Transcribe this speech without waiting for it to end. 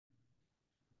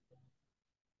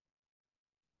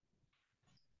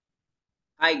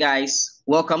Hi guys,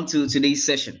 welcome to today's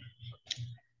session.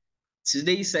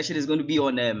 Today's session is going to be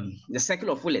on the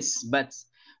circle of Willis, but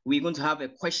we're going to have a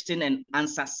question and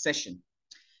answer session.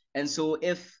 And so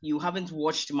if you haven't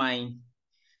watched my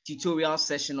tutorial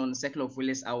session on the circle of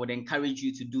Willis, I would encourage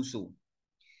you to do so.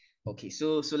 Okay,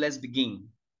 so let's begin.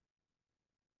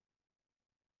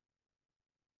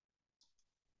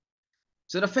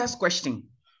 So the first question,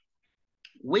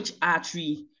 which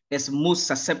artery is most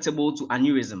susceptible to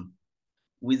aneurysm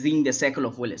within the circle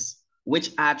of Willis?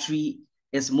 Which artery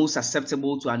is most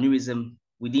susceptible to aneurysm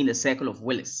within the circle of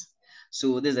Willis?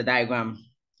 So this is a diagram.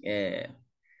 This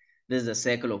is the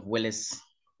circle of Willis.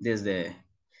 This is the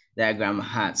diagram I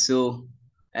had. So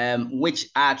which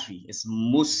artery is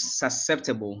most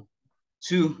susceptible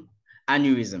to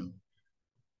aneurysm?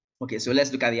 Okay, so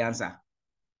let's look at the answer.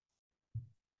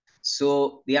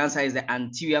 So the answer is the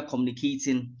anterior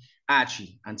communicating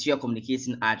artery, anterior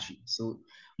communicating artery. So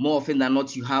more often than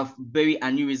not, you have berry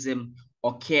aneurysm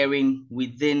occurring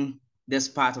within this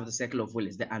part of the circle of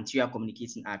Willis, the anterior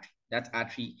communicating artery. That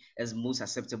artery is most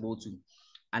susceptible to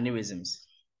aneurysms.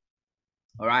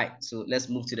 All right, so let's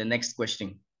move to the next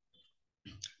question.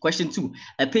 Question 2,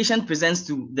 a patient presents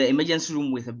to the emergency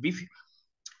room with a brief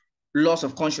loss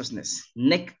of consciousness,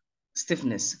 neck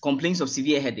stiffness, complaints of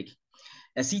severe headache.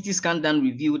 A CT scan done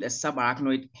revealed a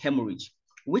subarachnoid hemorrhage.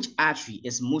 Which artery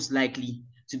is most likely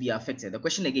to be affected? The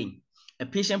question again, a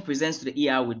patient presents to the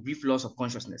ER with brief loss of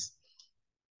consciousness,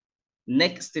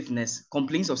 neck stiffness,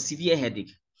 complaints of severe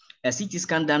headache. A CT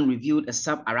scan done revealed a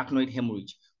subarachnoid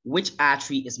hemorrhage. Which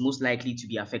artery is most likely to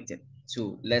be affected?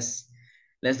 So let's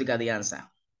look at the answer.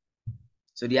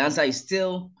 So the answer is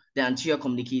still the anterior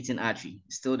communicating artery,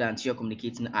 still the anterior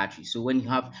communicating artery. So when you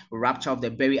have a rupture of the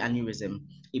berry aneurysm,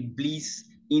 it bleeds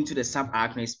into the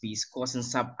subarachnoid space, causing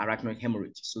subarachnoid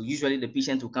hemorrhage. So usually the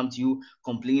patient will come to you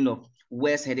complaining of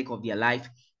worst headache of their life.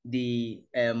 They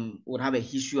would have a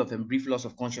history of a brief loss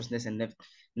of consciousness and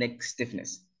neck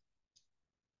stiffness.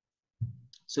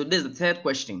 So this is the third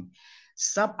question.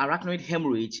 Subarachnoid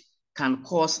hemorrhage can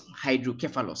cause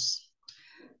hydrocephalus.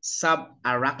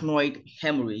 Subarachnoid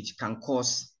hemorrhage can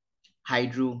cause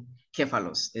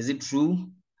hydrocephalus. Is it true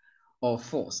or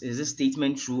false? Is this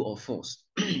statement true or false?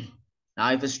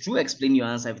 Now, if it's true, explain your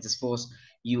answer. If it is false,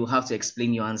 you have to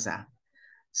explain your answer.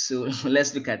 So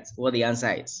let's look at what the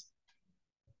answer is.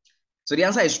 So the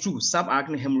answer is true.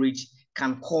 Subarachnoid hemorrhage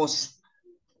can cause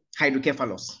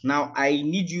hydrocephalus. Now, I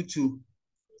need you to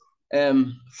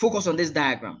focus on this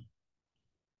diagram.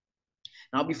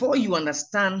 Now, before you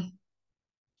understand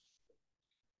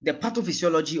the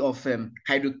pathophysiology of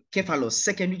hydrocephalus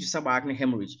secondary to subarachnoid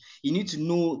hemorrhage, you need to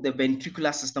know the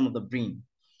ventricular system of the brain,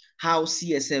 how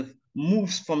CSF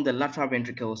moves from the lateral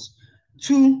ventricles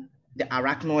to the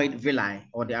arachnoid villi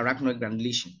or the arachnoid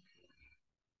granulation.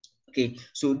 Okay,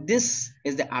 so this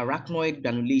is the arachnoid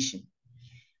granulation.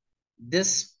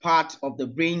 This part of the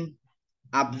brain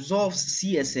absorbs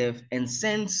CSF and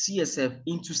sends CSF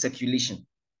into circulation.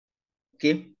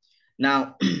 Okay,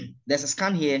 now there's a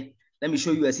scan here. Let me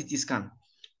show you a CT scan.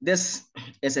 This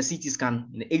is a CT scan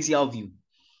in the axial view.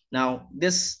 Now,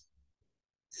 this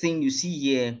thing you see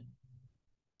here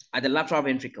are the lateral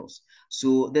ventricles.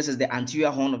 So this is the anterior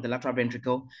horn of the lateral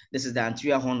ventricle. This is the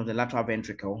anterior horn of the lateral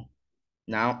ventricle.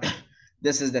 Now,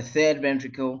 this is the third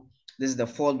ventricle. This is the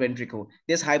fourth ventricle.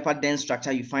 This hyperdense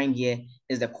structure you find here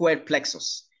is the coed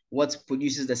plexus, what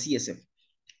produces the CSF.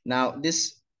 Now,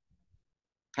 this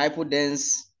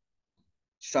hypodense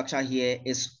structure here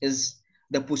is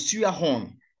the posterior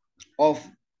horn of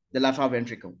the lateral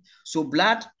ventricle. So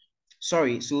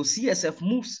CSF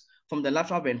moves from the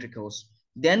lateral ventricles,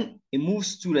 then it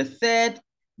moves to the third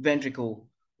ventricle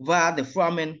via the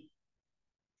foramen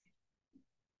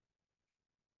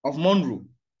of Monroe,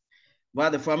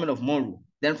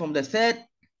 Then from the third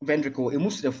ventricle, it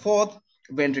moves to the fourth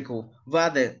ventricle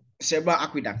via the cerebral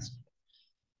aqueduct.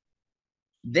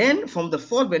 Then from the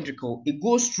fourth ventricle, it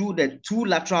goes through the two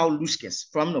lateral Luschas,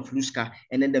 foramen of Luschka,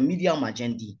 and then the medial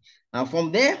Magendie. Now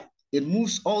from there, it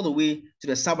moves all the way to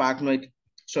the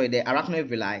the arachnoid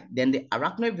villi. Then the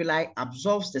arachnoid villi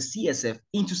absorbs the CSF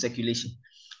into circulation.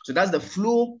 So that's the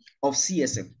flow of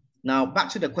CSF. Now back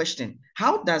to the question,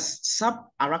 how does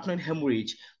subarachnoid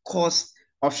hemorrhage cause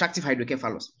obstructive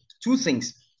hydrocephalus? Two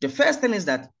things. The first thing is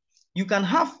that you can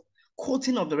have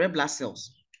coating of the red blood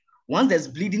cells. Once there's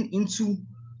bleeding into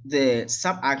the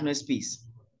subarachnoid space,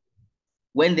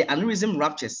 when the aneurysm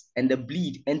ruptures and the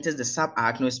bleed enters the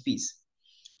subarachnoid space,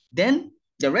 then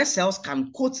the red cells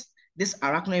can coat this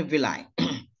arachnoid villi.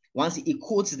 Once it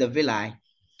coats the villi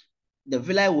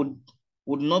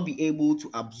would not be able to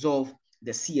absorb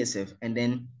the CSF, and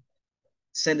then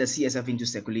send the CSF into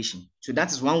circulation. So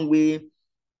that is one way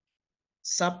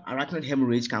subarachnoid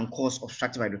hemorrhage can cause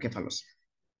obstructive hydrocephalus.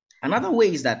 Another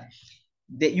way is that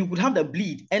you could have the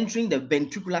bleed entering the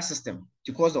ventricular system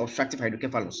to cause the obstructive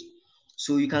hydrocephalus.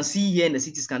 So you can see here in the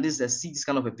CT scan, this is a CT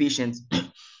scan of a patient.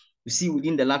 You see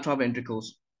within the lateral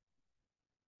ventricles,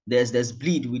 there's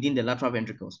bleed within the lateral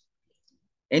ventricles.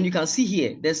 And you can see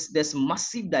here, there's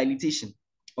massive dilatation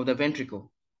of the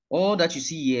ventricle. All that you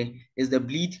see here is the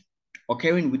bleed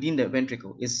occurring within the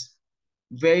ventricle. It's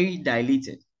very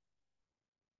dilated.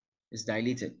 It's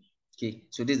dilated. Okay,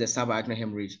 so this is the subarachnoid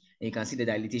hemorrhage, and you can see the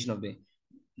dilatation of the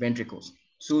ventricles.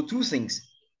 So two things.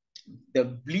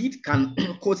 The bleed can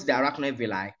coat the arachnoid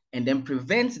villi and then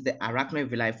prevent the arachnoid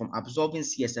villi from absorbing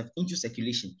CSF into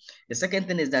circulation. The second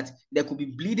thing is that there could be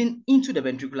bleeding into the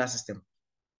ventricular system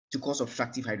to cause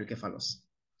obstructive hydrocephalus.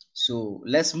 So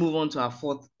let's move on to our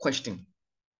fourth question.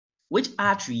 Which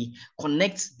artery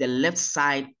connects the left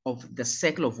side of the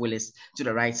circle of Willis to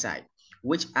the right side?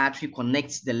 Which artery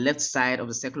connects the left side of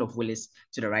the circle of Willis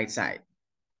to the right side?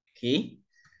 Okay.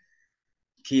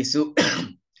 Okay, so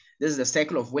this is the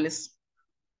circle of Willis,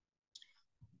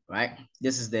 right?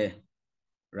 This is the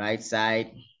right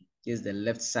side. This is the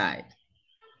left side.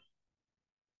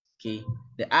 Okay,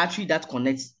 the artery that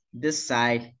connects this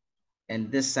side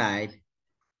and this side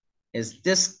is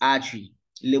this artery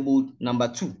labeled number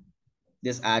 2.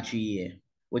 This artery here,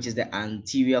 which is the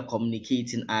anterior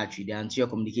communicating artery, the anterior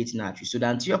communicating artery. So the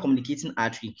anterior communicating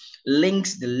artery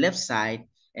links the left side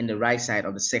and the right side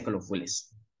of the circle of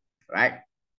Willis, right?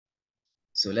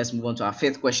 So let's move on to our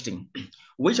fifth question.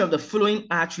 Which of the following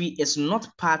artery is not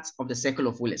part of the circle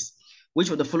of Willis? Which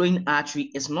of the following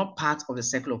artery is not part of the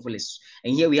circle of Willis?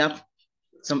 And here we have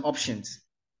some options.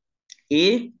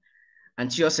 A,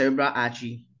 anterior cerebral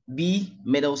artery. B,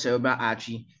 middle cerebral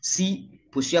artery. C,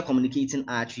 posterior communicating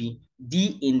artery.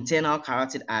 D, internal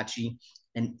carotid artery.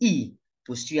 And E,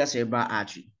 posterior cerebral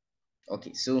artery.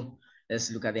 Okay, so let's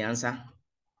look at the answer.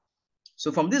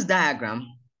 So from this diagram,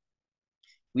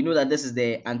 we know that this is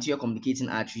the anterior communicating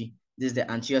artery. This is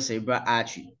the anterior cerebral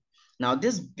artery. Now,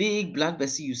 this big blood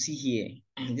vessel you see here,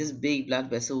 this big blood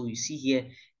vessel you see here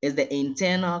is the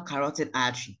internal carotid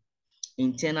artery.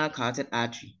 Internal carotid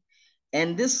artery.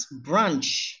 And this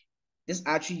branch, this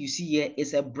artery you see here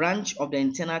is a branch of the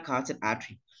internal carotid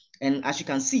artery. And as you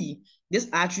can see, this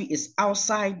artery is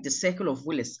outside the circle of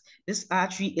Willis. This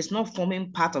artery is not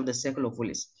forming part of the circle of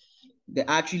Willis. The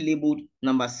artery labeled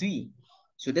number 3.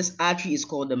 So this artery is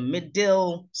called the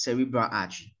middle cerebral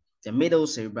artery. The middle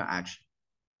cerebral artery.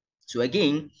 So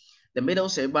again, the middle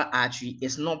cerebral artery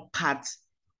is not part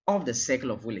of the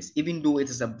circle of Willis, even though it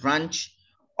is a branch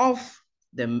of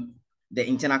the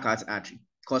internal carotid artery.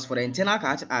 Because for the internal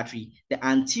carotid artery, the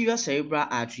anterior cerebral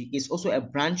artery is also a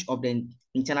branch of the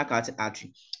internal carotid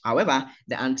artery. However,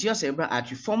 the anterior cerebral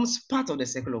artery forms part of the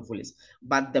circle of Willis,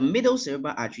 but the middle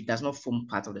cerebral artery does not form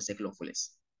part of the circle of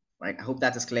Willis. Right? I hope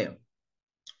that is clear.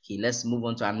 Okay, let's move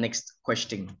on to our next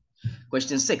question.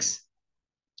 Question 6.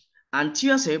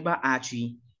 Anterior cerebral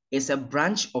artery is a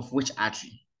branch of which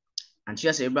artery?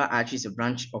 Anterior cerebral artery is a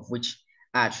branch of which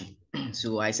artery?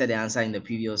 So I said the answer in the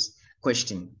previous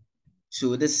question.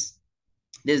 So this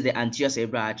is the anterior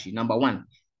cerebral artery. Number 1,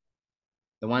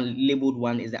 the one labeled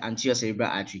 1 is the anterior cerebral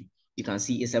artery. You can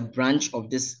see it's a branch of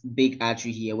this big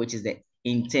artery here, which is the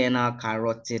internal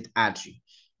carotid artery.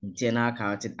 Internal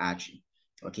carotid artery.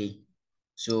 Okay,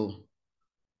 so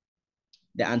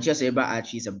the anterior cerebral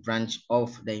artery is a branch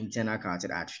of the internal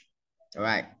carotid artery. All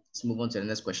right, let's move on to the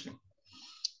next question.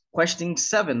 Question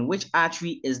 7, which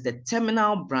artery is the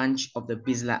terminal branch of the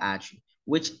basilar artery?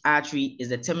 Which artery is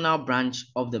the terminal branch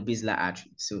of the basilar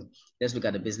artery? So let's look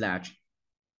at the basilar artery.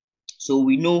 So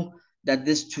we know that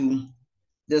this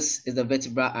is the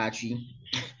vertebral artery.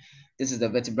 This is the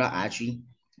vertebral artery.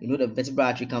 You know the vertebral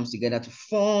artery comes together to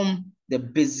form the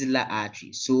basilar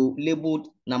artery. So labeled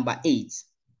number 8.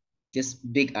 This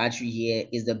big artery here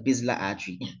is the basilar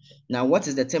artery. Now, what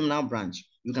is the terminal branch?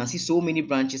 You can see so many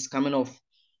branches coming off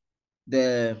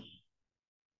the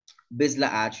basilar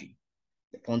artery.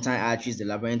 The pontine artery is the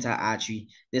labyrintine artery.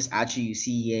 This artery you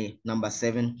see here, number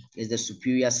 7, is the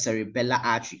superior cerebellar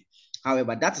artery.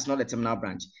 However, that is not the terminal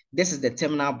branch. This is the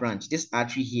terminal branch. This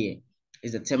artery here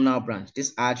is the terminal branch.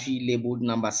 This artery labeled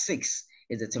number 6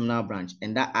 is the terminal branch.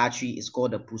 And that artery is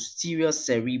called the posterior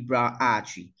cerebral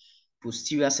artery.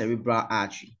 Posterior cerebral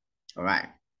artery. All right.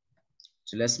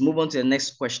 So let's move on to the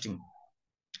next question.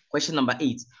 Question number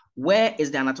 8. Where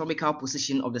is the anatomical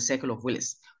position of the circle of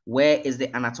Willis? Where is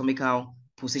the anatomical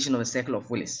position of the circle of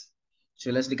Willis? So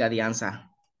let's look at the answer.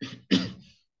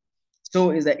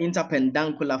 So it's the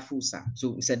interpendancular fossa.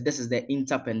 So we said this is the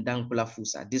interpendancular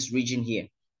fossa, this region here,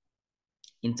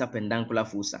 interpendancular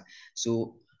fossa.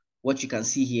 So what you can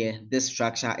see here, this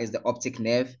structure is the optic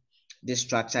nerve. This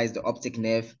structure is the optic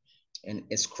nerve and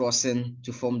it's crossing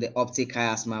to form the optic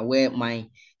chiasma. Where my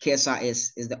cursor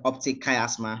is the optic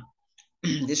chiasma.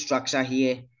 This structure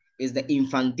here is the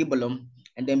infundibulum.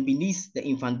 And then beneath the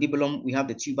infundibulum, we have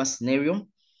the tuber cinereum.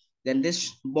 Then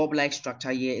this bulb-like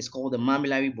structure here is called the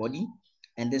mammillary body.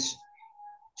 And this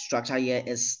structure here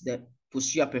is the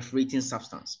posterior perforating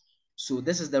substance. So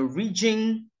this is the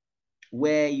region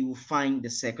where you find the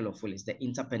circle of Willis, the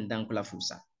interpendancular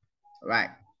fossa. All right,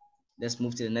 let's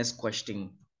move to the next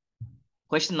question.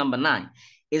 Question number 9.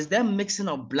 Is there mixing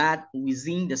of blood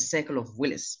within the circle of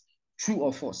Willis? True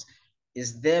or false?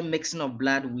 Is there mixing of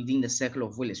blood within the circle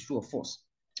of Willis? True or false?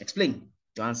 Explain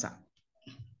your answer.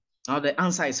 Now the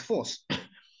answer is false.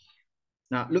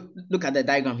 Now look at the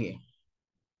diagram here.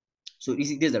 So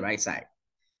this is the right side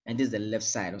and this is the left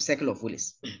side of circle of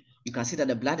Willis. You can see that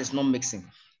the blood is not mixing.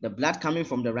 The blood coming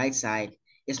from the right side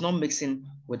is not mixing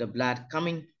with the blood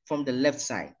coming from the left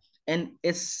side. And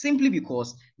it's simply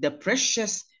because the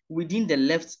pressures within the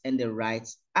left and the right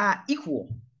are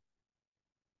equal.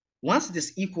 Once it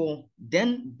is equal,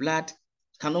 then blood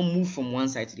cannot move from one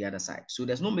side to the other side. So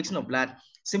there's no mixing of blood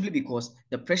simply because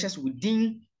the pressures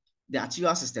within the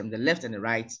arterial system, the left and the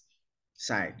right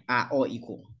side, are all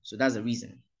equal. So that's the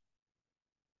reason.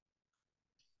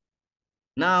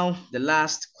 Now, the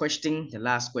last question.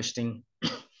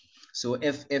 So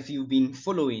if you've been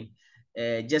following,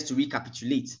 just to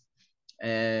recapitulate,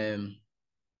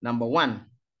 number 1,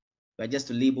 but just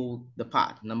to label the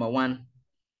part, number 1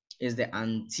 is the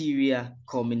anterior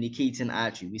communicating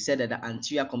artery. We said that the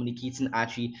anterior communicating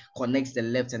artery connects the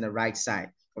left and the right side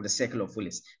of the circle of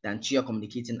Willis. The anterior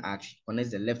communicating artery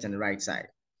connects the left and the right side.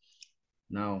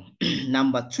 Now,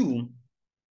 number two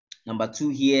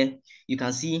here, you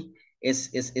can see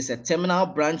it's a terminal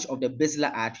branch of the basilar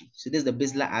artery. So this is the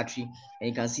basilar artery, and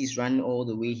you can see it's running all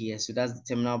the way here. So that's the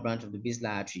terminal branch of the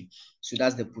basilar artery. So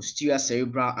that's the posterior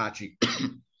cerebral artery.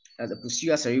 That's the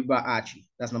posterior cerebral artery.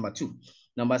 That's number 2.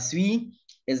 Number 3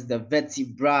 is the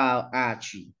vertebral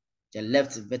artery, the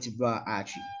left vertebral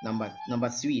artery. Number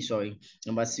 3, sorry.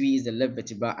 Number 3 is the left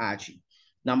vertebral artery.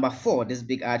 Number 4, this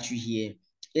big artery here,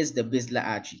 is the basilar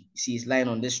artery. You see, it's lying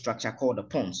on this structure called the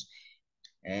pons.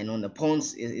 And on the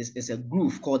pons is a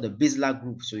groove called the basilar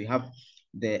groove. So you have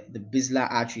the basilar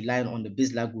artery lying on the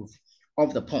basilar groove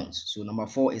of the pons. So number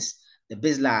 4 is the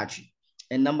basilar artery.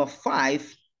 And number 5, you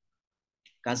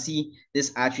can see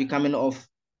this artery coming off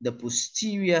the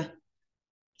posterior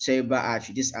cerebral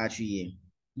artery, this artery here,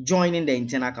 joining the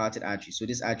internal carotid artery. So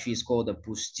this artery is called the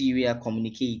posterior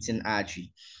communicating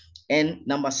artery. And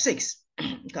number 6,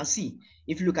 you can see,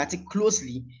 if you look at it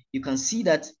closely, you can see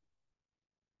that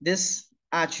this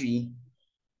artery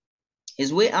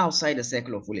is way outside the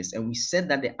circle of Willis. And we said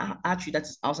that the artery that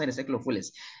is outside the circle of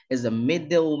Willis is the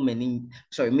middle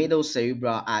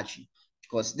cerebral artery,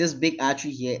 because this big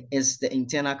artery here is the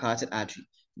internal carotid artery.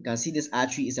 You can see this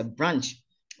artery is a branch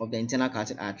of the internal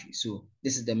carotid artery. So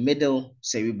this is the middle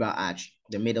cerebral artery,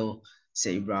 the middle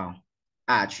cerebral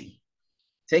artery.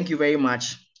 Thank you very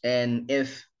much. And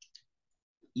if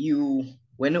you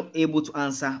were not able to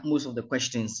answer most of the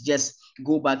questions, just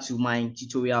go back to my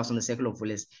tutorials on the circle of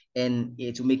Willis, and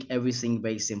it will make everything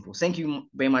very simple. Thank you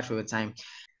very much for your time.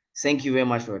 Thank you very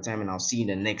much for your time, and I'll see you in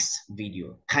the next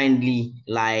video. Kindly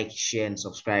like, share, and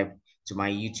subscribe to my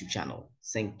YouTube channel.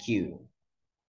 Thank you.